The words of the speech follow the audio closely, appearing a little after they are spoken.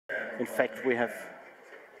In fact, we have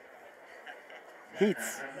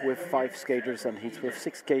heats with 5 skaters and heats with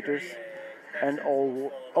 6 skaters, and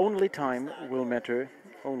only time will matter.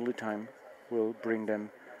 Only time will bring them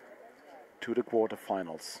to the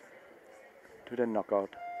quarterfinals, to the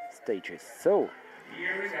knockout stages. So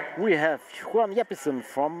we have Juan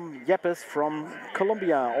Yepes from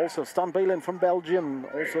Colombia, also Stan Balen from Belgium,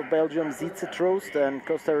 also Belgium Zize Trost, and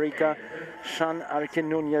Costa Rica Sean Arke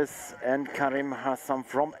Nunez and Karim Hassan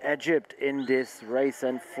from Egypt in this race.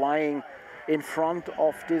 And flying in front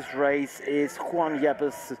of this race is Juan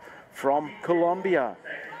Yepes from Colombia.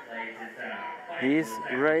 He's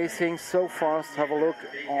racing so fast. Have a look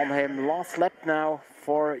on him. Last lap now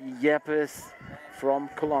for Yepes from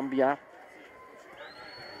Colombia.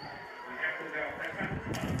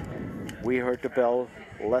 We heard the bell.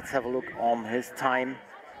 Let's have a look on his time.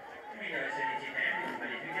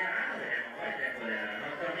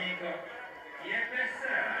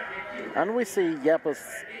 And we see Yepes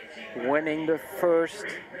winning the first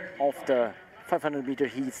of the 500 meter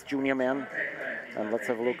heats junior men. And let's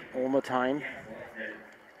have a look on the time.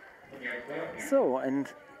 So, and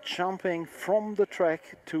jumping from the track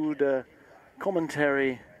to the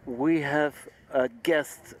commentary, we have a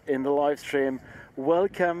guest in the live stream.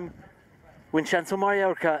 Welcome, Vincenzo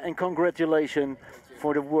Mallorca, and congratulations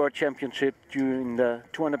for the World Championship during the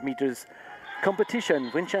 200 meters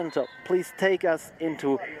competition. Vincenzo, please take us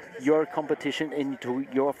into your competition, into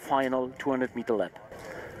your final 200 meter lap.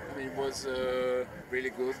 It was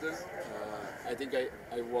really good. I think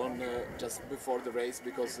I won just before the race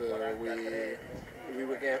because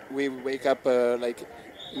we wake up like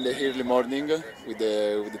in the early morning with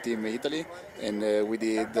the team Italy, and we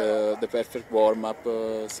did the perfect warm up.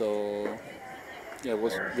 So yeah, it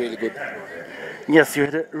was really good. Yes, you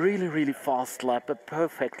had a really fast lap, a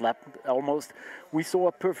perfect lap almost. We saw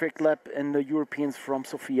a perfect lap in the Europeans from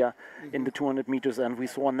Sofia in the 200 meters, and we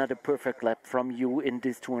saw another perfect lap from you in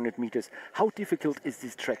this 200 meters. How difficult is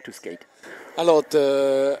this track to skate? A lot.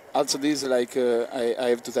 Also, this I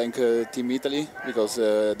have to thank Team Italy because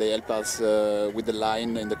they help us with the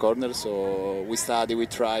line in the corner. So we studied, we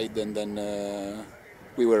tried, and then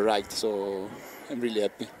we were right. So I'm really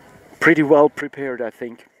happy. Pretty well prepared, I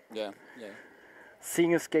think. Yeah.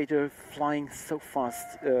 Seeing a skater flying so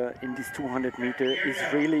fast in this 200 meter is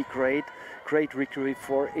really great. Great victory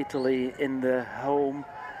for Italy in the home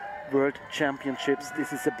World Championships.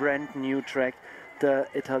 This is a brand new track. The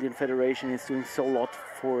Italian Federation is doing so a lot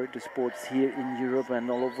for the sports here in Europe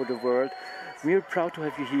and all over the world. We're proud to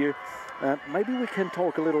have you here. Maybe we can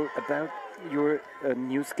talk a little about your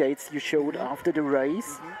new skates you showed after the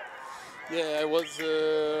race. Yeah, I was.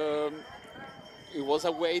 It was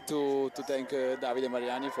a way to thank Davide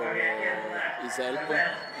Mariani for his help,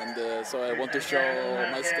 and so I want to show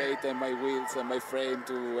my skate and my wheels and my frame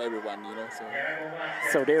to everyone, you know.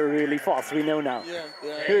 So they're really fast, we know now. Yeah.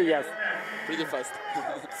 Yes. Pretty fast.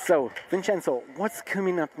 So, Vincenzo, what's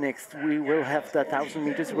coming up next? We will have the 1,000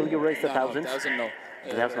 meters. Will you race the 1,000? 1,000 no.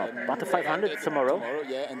 That's not. But the 500 tomorrow? Tomorrow,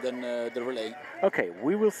 yeah, and then the relay. Okay,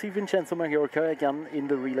 we will see Vincenzo Mallorca again in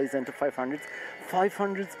the relays and the 500s.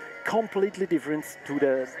 500s completely different to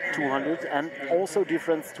the 200s and also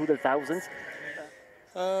different to the 1000s.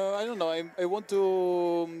 I don't know. I want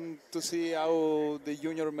to see how the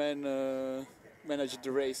junior men manage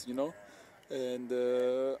the race, you know, and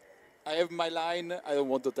I have my line. I don't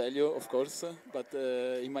want to tell you, of course, but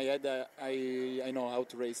in my head I know how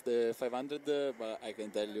to race the 500, but I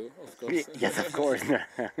can tell you, of course. Yes, of course.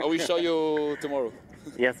 I will show you tomorrow.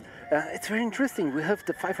 Yes, it's very interesting. We have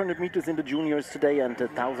the 500 meters in the juniors today and the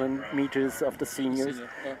 1,000 meters of the seniors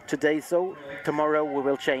today. So tomorrow we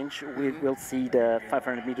will change. We will see the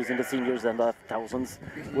 500 meters in the seniors and the 1,000s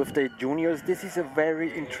with the juniors. This is a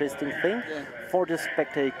very interesting thing for the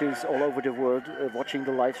spectators all over the world watching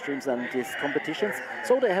the live streams and these competitions.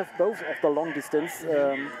 So they have both of the long distance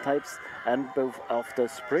types and both of the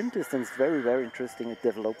sprint distance. Very, very interesting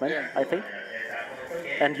development, I think.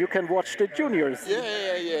 And you can watch the juniors. Yeah,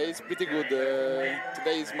 it's pretty good.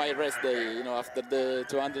 Today is my rest day, you know, after the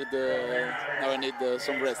 200, now I need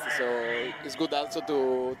some rest. So it's good also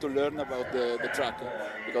to learn about the track,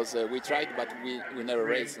 because we tried, but we never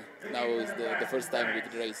race. Now is the first time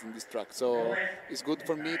we race in this track. So it's good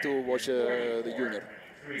for me to watch the junior.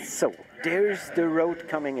 So there's the road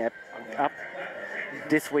coming up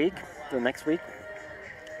this week, the next week.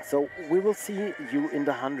 So we will see you in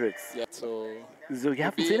the hundreds. Yeah, so you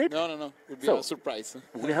haven't seen it? No. It would be a surprise.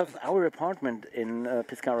 We have our apartment in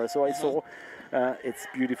Pescara, so I saw It's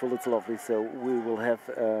beautiful, it's lovely. So we will have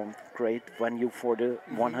a great venue for the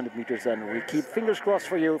 100 meters, and we keep fingers crossed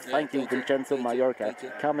for you. Thank you, Vincenzo Mallorca,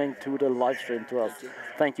 coming to the live stream to us.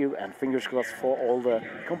 Thank you, and fingers crossed for all the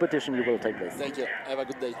competition you will take place. Thank you. Have a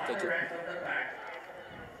good day. Thank you.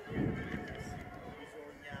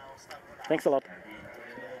 Thanks a lot,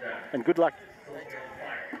 and good luck.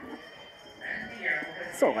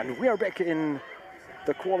 So, and we are back in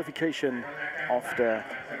the qualification of the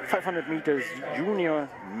 500 meters junior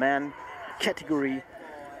man category.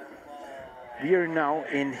 We are now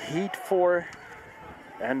in heat 4,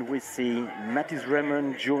 and we see Mattis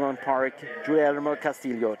Raymond, Julian Park, Guillermo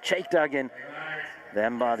Castillo, Jake Duggan,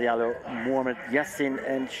 Demba Diallo, Mohamed Yassin,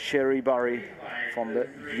 and Sherry Barry from the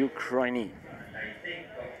Ukraine.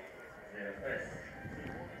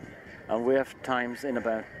 And we have times in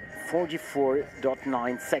about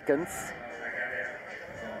 44.9 seconds.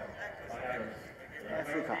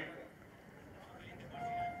 Africa.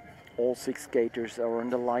 All 6 skaters are on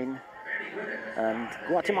the line, and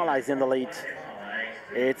Guatemala is in the lead.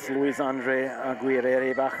 It's Luis Andre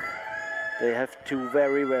Aguirre-Rebach. They have 2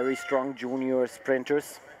 very, very strong junior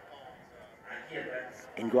sprinters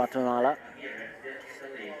in Guatemala.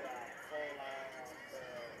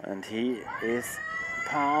 And he is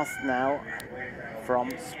passed now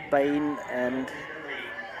from Spain and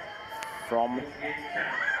from,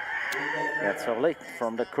 that's lovely,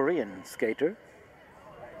 from the Korean skater.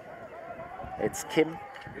 It's Kim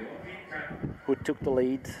who took the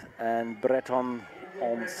lead, and Breton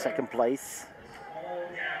on 2nd place.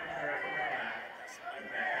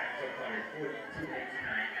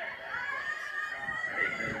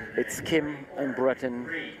 It's Kim and Breton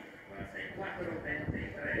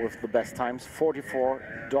with the best times,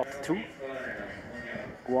 44.2.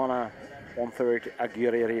 Guana on 3rd,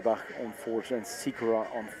 Aguirre-Rebach on 4th, and Sikora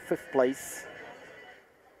on 5th place.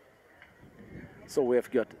 So we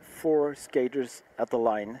have got 4 skaters at the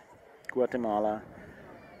line: Guatemala,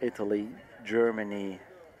 Italy, Germany,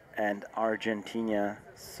 and Argentina.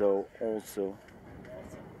 So also,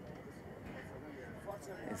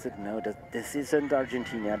 is it? No, this isn't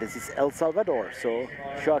Argentina, this is El Salvador. So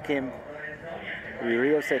Joaquim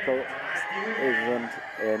Rio Seco isn't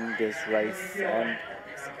in this race, and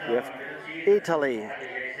we have Italy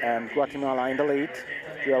and Guatemala in the lead,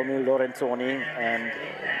 Guillermo Lorenzoni and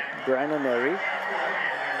Brandon Neri.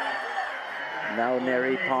 Now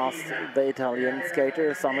Neri passed the Italian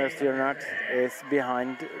skater. Samuel Sternhardt is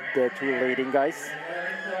behind the 2 leading guys.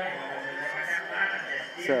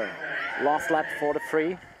 So, last lap for the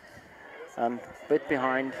free, and a bit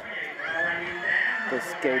behind the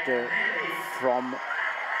skater from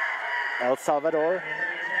El Salvador.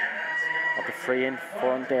 But the free in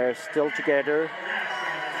front, they're still together,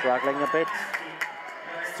 struggling a bit.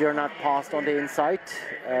 Sternhardt passed on the inside,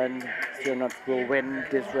 and Sternhardt will win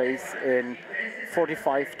this race in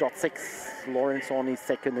 45.6. Lorenzoni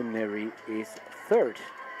 2nd, and Neri is 3rd.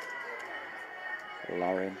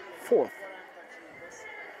 Lauren 4th.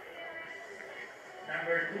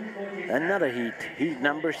 Another heat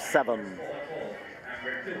number 7.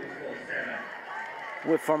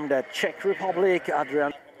 We're from the Czech Republic,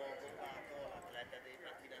 Adrian.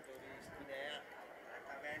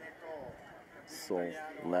 So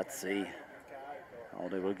let's see how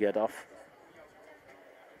they will get off.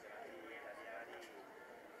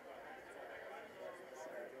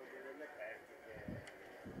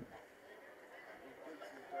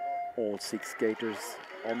 All 6 skaters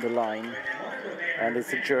on the line, and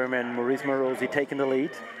it's a German, Maurice Morosi, taking the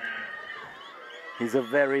lead. He's a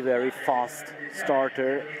very, very fast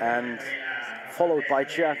starter, and followed by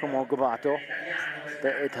Giacomo Gobato,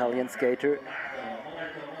 the Italian skater.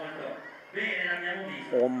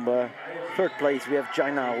 On the 3rd place we have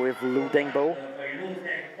China with Lu Dengbo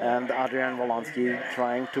and Adrian Wolanski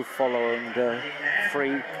trying to follow the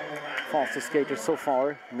 3 fastest skaters so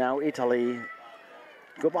far. Now Italy,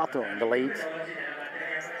 Gobato in the lead.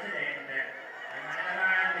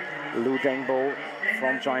 Lu Dengbo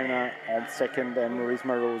from China on 2nd, and Maurice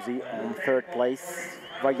Morosi on 3rd place.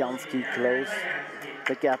 Vajanski close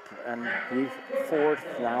the gap, and with 4th.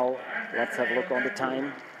 Now let's have a look on the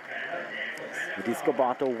time. It is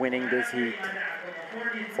Gobato winning this heat,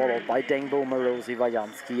 followed by Dengbo, Morosi,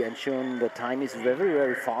 Vajanski, and Shun. The time is very,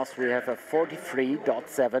 very fast. We have a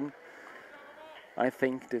 43.7. I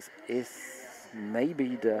think this is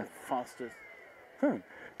maybe the fastest.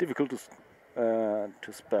 Difficult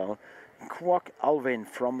to spell. Kwok Alvin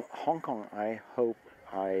from Hong Kong. I hope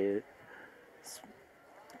I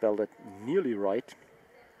spelled it nearly right.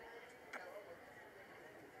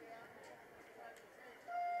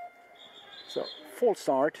 So, full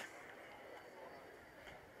start.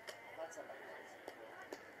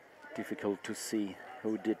 difficult to see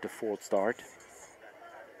who did the fourth start.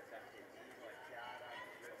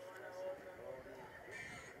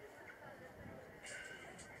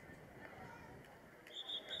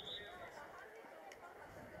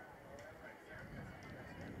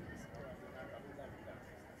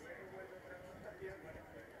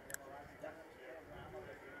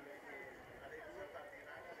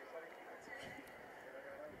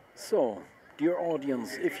 So, dear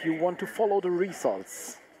audience, if you want to follow the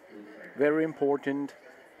results, very important,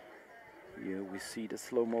 here we see the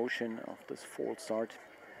slow motion of this fourth start.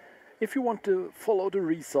 If you want to follow the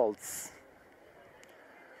results,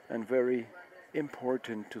 and very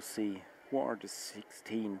important to see who are the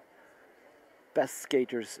 16 best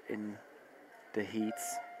skaters in the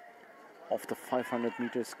heats of the 500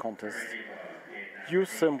 meters contest, you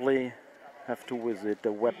simply have to visit the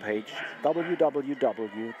webpage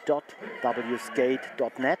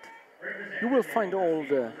www.wskate.net. You will find all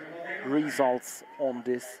the results on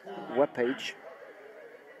this webpage.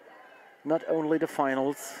 Not only the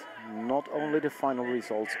finals, not only the final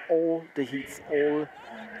results, all the heats, all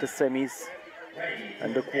the semis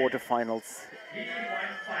and the quarterfinals.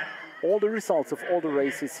 All the results of all the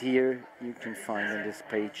races here you can find on this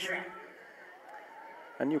page.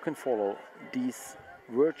 And you can follow these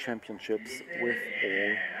World Championships with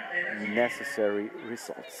all necessary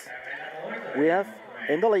results. We have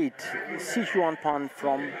in the lead Sichuan Pan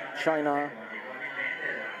from China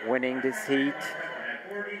winning this heat,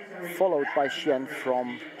 followed by Xian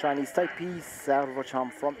from Chinese Taipei,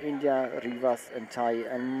 Servocham from India, Rivas and Tai.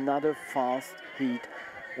 Another fast heat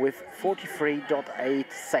with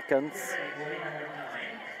 43.8 seconds.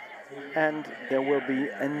 And there will be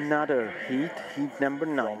another heat, heat number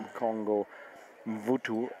 9, Congo,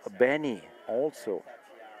 Mvutu Beni also.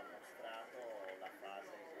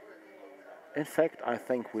 In fact, I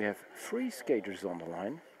think we have 3 skaters on the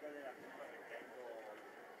line.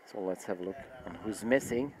 So let's have a look on who's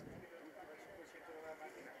missing.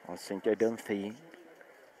 I think I don't see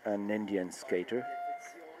an Indian skater.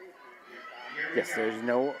 Yes, there is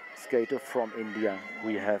no skater from India.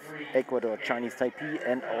 We have Ecuador, Chinese Taipei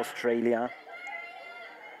and Australia.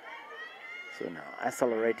 So now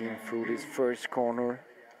accelerating through this first corner,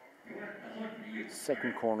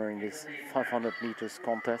 second corner in this 500 meters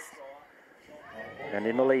contest. And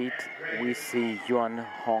in the lead we see Yuan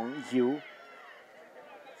Hong Yu,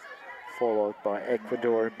 followed by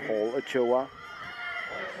Ecuador Paul Ochoa.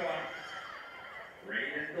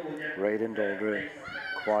 Raiden Dolder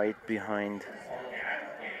quite behind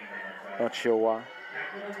Ochoa,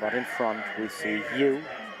 but in front we see Yu.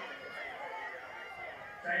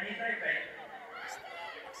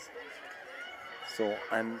 So,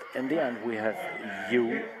 and in the end we have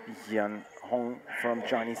Yu Yan Hong from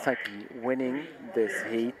Chinese Taipei winning this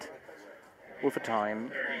heat with a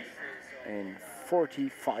time in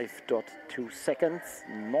 45.2 seconds,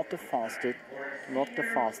 not the fastest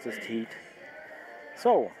heat.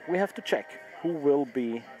 So we have to check who will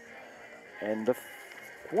be in the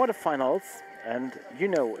quarterfinals, and you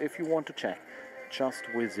know, if you want to check, just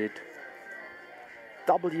visit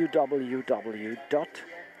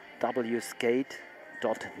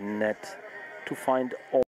www.wskate.net to find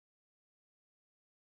all